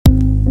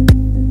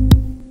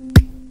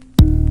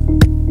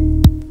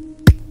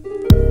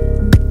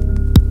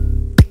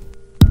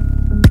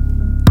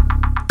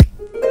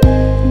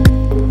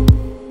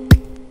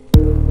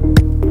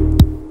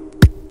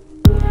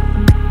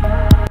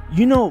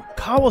know,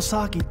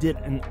 Kawasaki did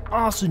an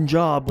awesome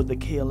job with the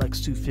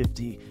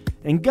KLX250,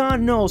 and God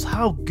knows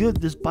how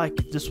good this bike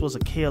if this was a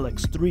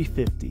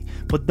KLX350,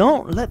 but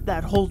don't let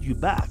that hold you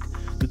back.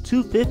 The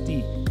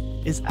 250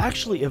 is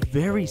actually a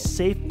very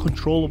safe,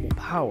 controllable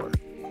power.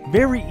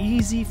 Very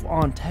easy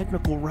on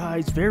technical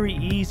rides, very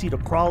easy to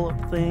crawl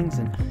up things,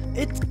 and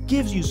it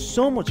gives you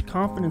so much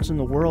confidence in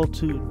the world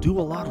to do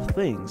a lot of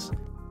things.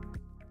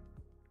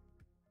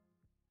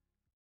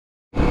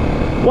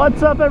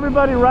 What's up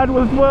everybody, Ride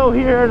with Will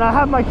here, and I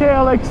have my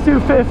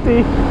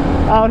KLX250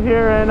 out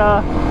here, and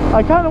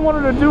I kind of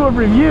wanted to do a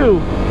review.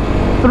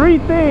 3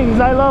 things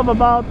I love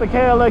about the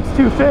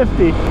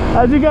KLX250.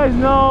 As you guys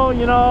know,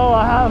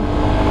 I have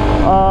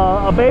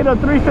a Beta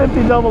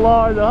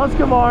 350RR, the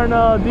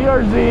Husqvarna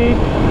DRZ,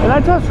 and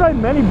I test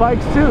ride many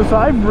bikes too, so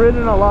I've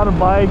ridden a lot of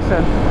bikes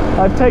and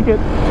I've taken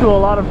it to a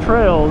lot of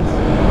trails.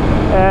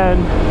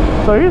 And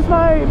so here's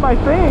my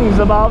things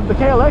about the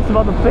KLX,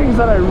 about the things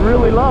that I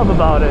really love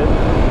about it.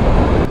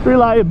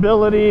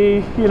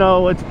 Reliability,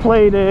 it's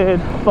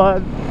plated,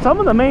 but some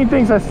of the main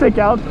things that stick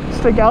out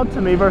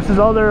to me versus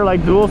other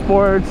like dual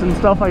sports and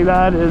stuff like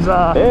that is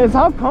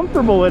how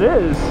comfortable it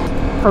is.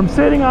 From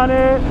sitting on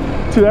it,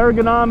 to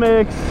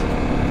ergonomics,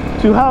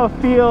 to how it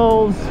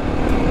feels,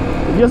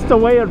 just the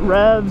way it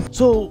revs.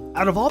 So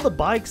out of all the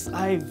bikes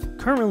I've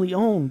currently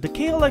owned, the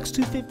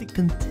KLX250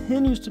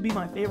 continues to be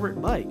my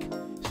favorite bike.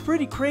 It's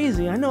pretty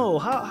crazy, I know.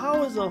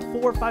 How is a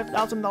 $4,000 or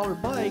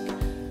 $5,000 bike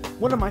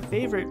one of my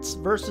favorites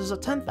versus a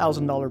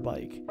 $10,000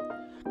 bike?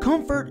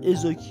 Comfort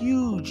is a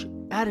huge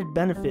added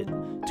benefit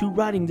to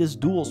riding this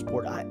dual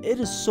sport. It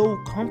is so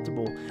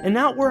comfortable, and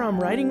out where I'm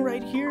riding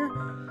right here,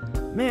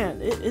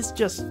 man, it's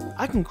just,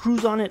 I can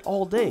cruise on it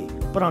all day.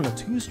 But on a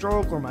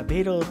 2-stroke or my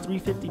Beta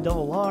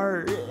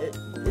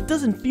 350RR, it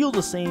doesn't feel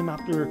the same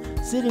after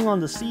sitting on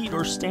the seat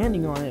or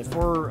standing on it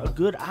for a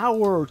good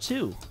hour or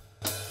 2.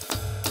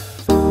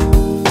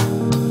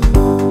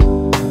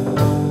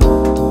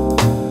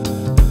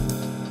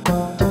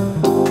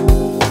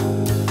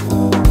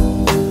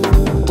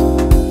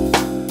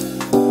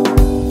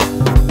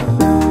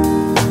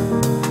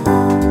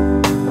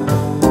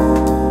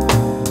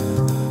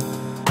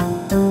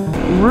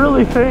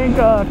 Really think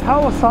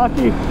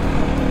Kawasaki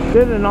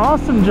did an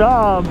awesome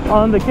job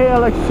on the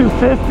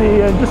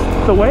KLX250 and just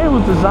the way it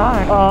was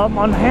designed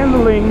on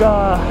handling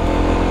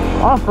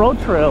off-road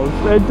trails.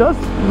 It does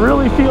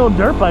really feel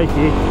dirt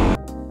bikey.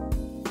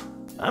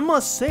 I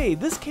must say,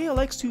 this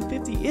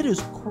KLX250, it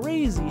is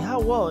crazy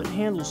how well it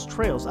handles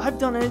trails. I've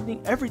done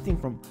everything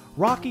from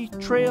rocky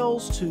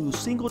trails to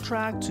single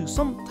track to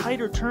some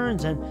tighter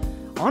turns, and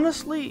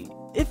honestly,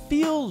 it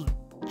feels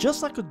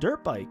just like a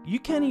dirt bike. You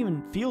can't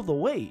even feel the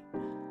weight.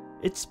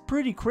 It's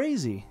pretty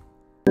crazy.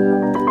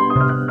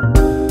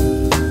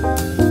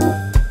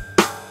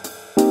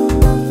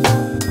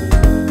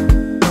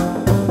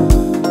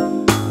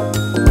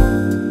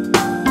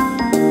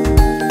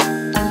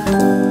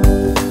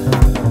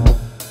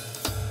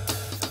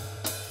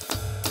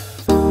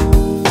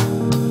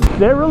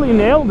 They really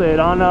nailed it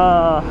on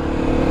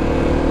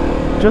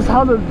just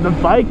how the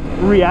bike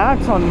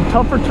reacts on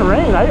tougher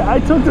terrain. I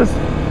took this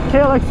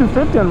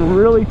KLX250 on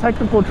really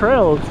technical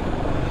trails,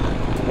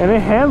 and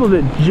it handled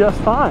it just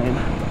fine.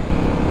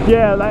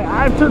 Yeah, like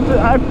I've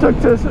took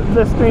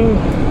this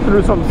thing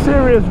through some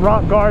serious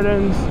rock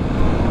gardens,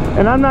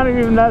 and I'm not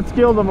even that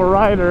skilled of a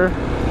rider.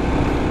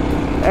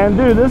 And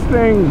dude, this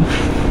thing,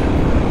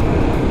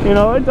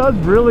 it does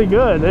really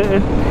good.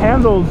 It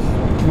handles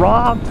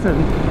rocks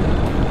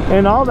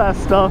and all that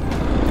stuff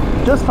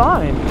just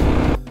fine.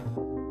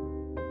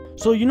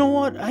 So you know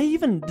what, I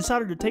even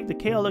decided to take the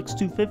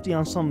KLX250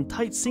 on some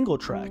tight single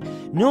track.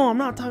 No, I'm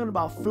not talking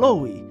about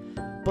flowy,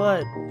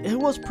 but it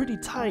was pretty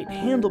tight,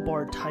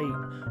 handlebar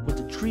tight, with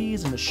the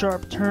trees and the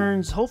sharp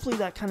turns. Hopefully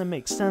that kind of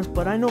makes sense,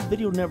 but I know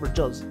video never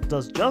does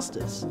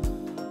justice.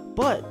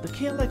 But the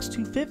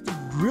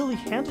KLX250 really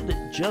handled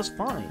it just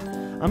fine.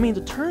 I mean,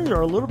 the turns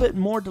are a little bit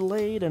more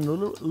delayed and a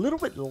little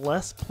bit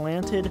less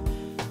planted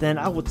than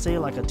I would say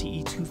like a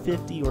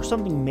TE250 or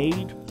something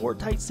made for a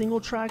tight single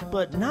track,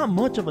 but not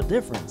much of a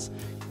difference.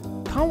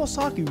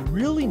 Kawasaki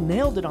really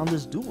nailed it on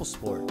this dual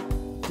sport.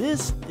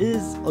 This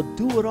is a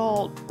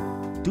do-it-all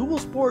dual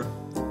sport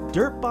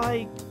dirt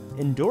bike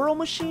enduro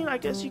machine, I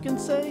guess you can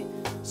say.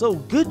 So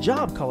good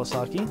job,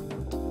 Kawasaki.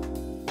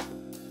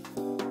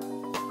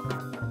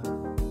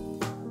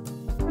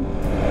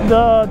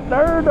 The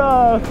third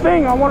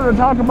thing I wanted to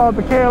talk about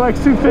the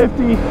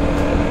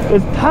KLX250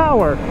 is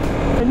power.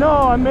 I know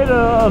I made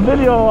a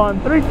video on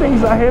 3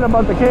 things I hate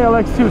about the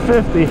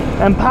KLX250,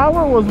 and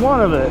power was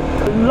one of it.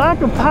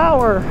 Lack of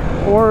power,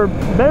 or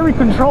very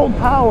controlled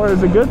power,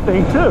 is a good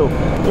thing too.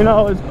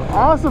 It's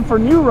awesome for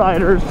new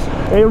riders.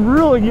 It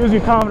really gives you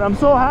confidence. I'm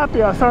so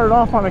happy I started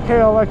off on a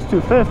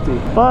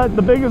KLX250. But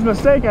the biggest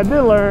mistake I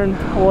did learn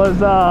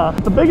was,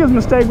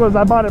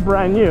 I bought it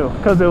brand new,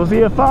 because it was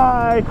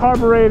EFI,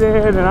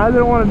 carbureted, and I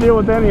didn't want to deal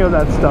with any of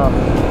that stuff.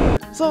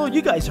 So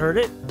you guys heard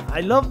it. I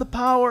love the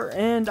power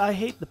and I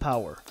hate the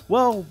power.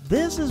 Well,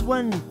 this is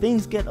when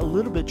things get a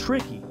little bit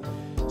tricky.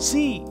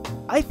 See,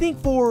 I think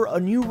for a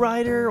new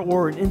rider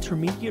or an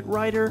intermediate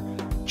rider,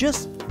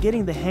 just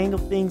getting the hang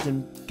of things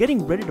and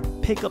getting ready to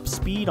pick up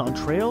speed on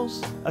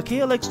trails, a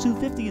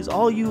KLX250 is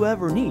all you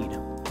ever need.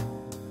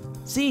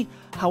 See,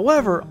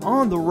 however,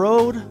 on the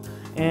road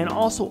and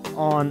also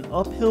on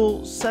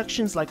uphill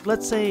sections, like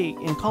let's say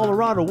in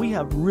Colorado, we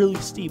have really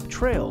steep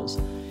trails,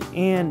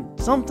 and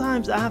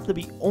sometimes I have to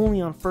be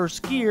only on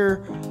first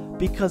gear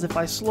because if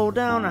I slow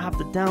down, I have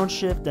to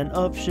downshift and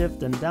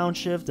upshift and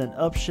downshift and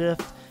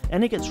upshift,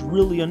 and it gets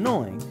really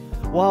annoying.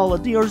 While a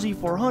DRZ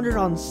 400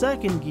 on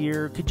second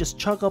gear could just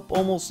chuck up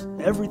almost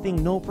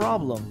everything no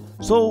problem.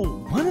 So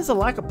when is a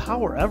lack of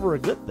power ever a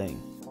good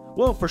thing?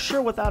 Well, for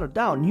sure, without a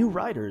doubt, new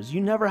riders, you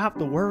never have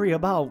to worry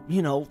about,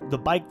 the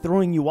bike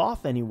throwing you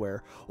off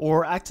anywhere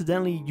or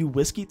accidentally you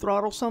whiskey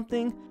throttle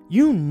something.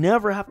 You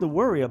never have to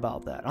worry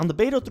about that. On the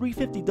Beta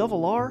 350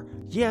 RR,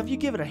 yeah, if you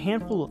give it a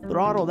handful of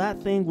throttle,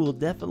 that thing will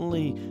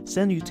definitely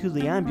send you to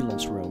the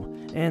ambulance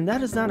room. And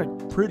that is not a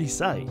pretty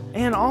sight.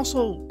 And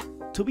also,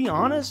 to be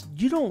honest,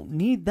 you don't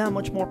need that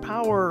much more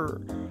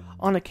power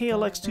on a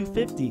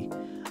KLX250.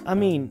 I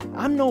mean,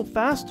 I'm no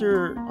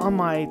faster on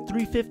my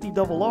 350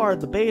 RR,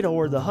 the Beta,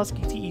 or the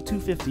Husky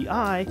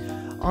TE250i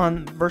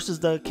versus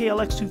the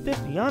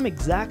KLX250. I'm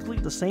exactly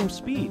the same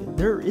speed.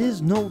 There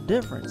is no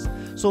difference.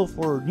 So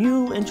for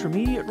new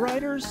intermediate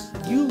riders,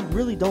 you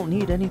really don't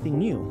need anything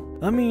new.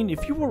 I mean,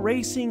 if you were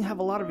racing, have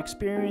a lot of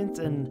experience,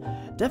 and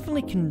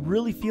definitely can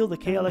really feel the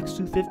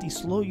KLX250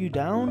 slow you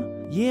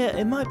down, yeah,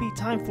 it might be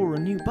time for a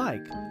new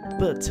bike.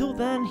 But till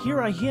then,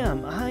 here I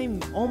am.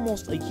 I'm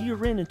almost a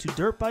year into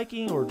dirt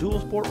biking or dual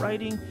sport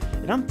riding,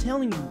 and I'm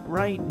telling you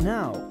right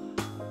now,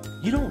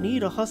 you don't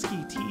need a Husky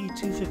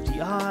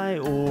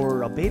TE250i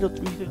or a Beta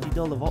 350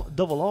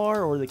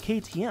 RR or the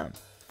KTM.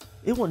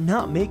 It will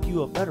not make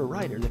you a better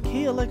rider. The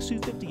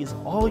KLX250 is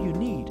all you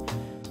need.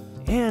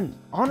 And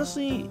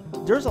honestly,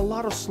 there's a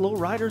lot of slow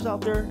riders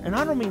out there, and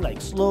I don't mean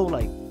like slow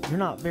like you're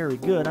not very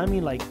good. I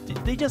mean like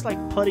they just like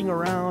putting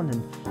around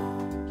and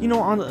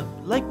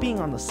like being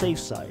on the safe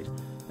side.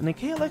 And the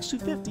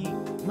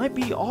KLX250 might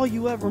be all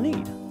you ever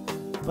need.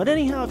 But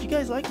anyhow, if you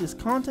guys like this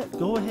content,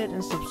 go ahead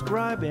and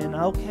subscribe, and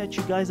I'll catch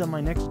you guys on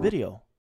my next video.